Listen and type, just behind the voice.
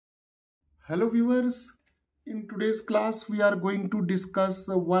Hello viewers, in today's class we are going to discuss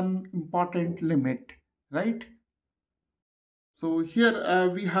one important limit, right? So here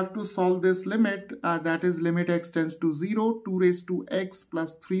we have to solve this limit, that is limit x tends to 0, 2 raised to x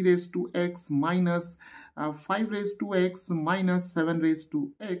plus 3 raised to x minus 5 raised to x minus 7 raised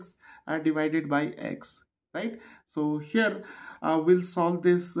to x divided by x, right? So here we'll solve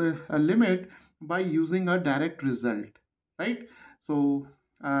this limit by using a direct result, right? So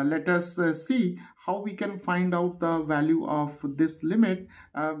let us see how we can find out the value of this limit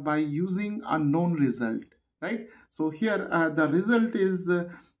by using a known result, right? So here the result is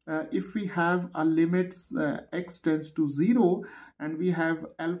if we have a limit x tends to 0 and we have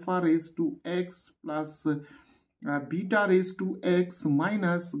alpha raised to x plus beta raised to x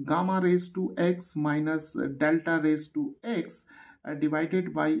minus gamma raised to x minus delta raised to x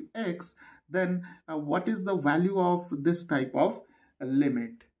divided by x, then what is the value of this type of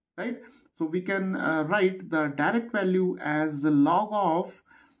limit, right? So we can write the direct value as the log of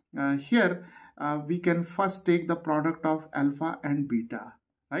here we can first take the product of alpha and beta,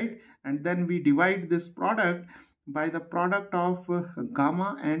 right? And then we divide this product by the product of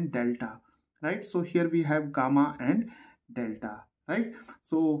gamma and delta, right? So here we have gamma and delta, right?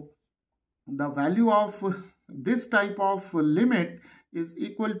 So the value of this type of limit is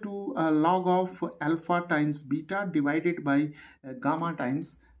equal to log of alpha times beta divided by gamma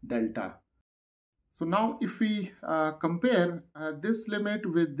times delta. So now if we compare this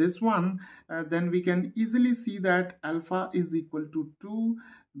limit with this one, then we can easily see that alpha is equal to 2,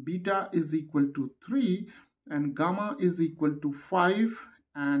 beta is equal to 3, and gamma is equal to 5,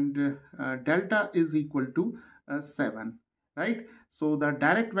 and delta is equal to 7, right? So the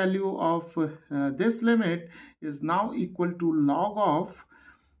direct value of this limit is now equal to log of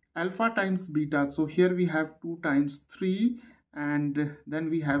alpha times beta. So here we have 2 times 3, and then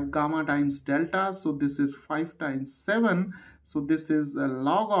we have gamma times delta, so this is 5 times 7, so this is a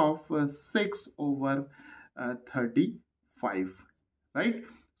log of 6 over 35, right?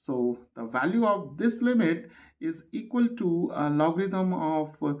 So the value of this limit is equal to a logarithm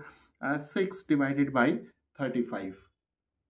of 6 divided by 35.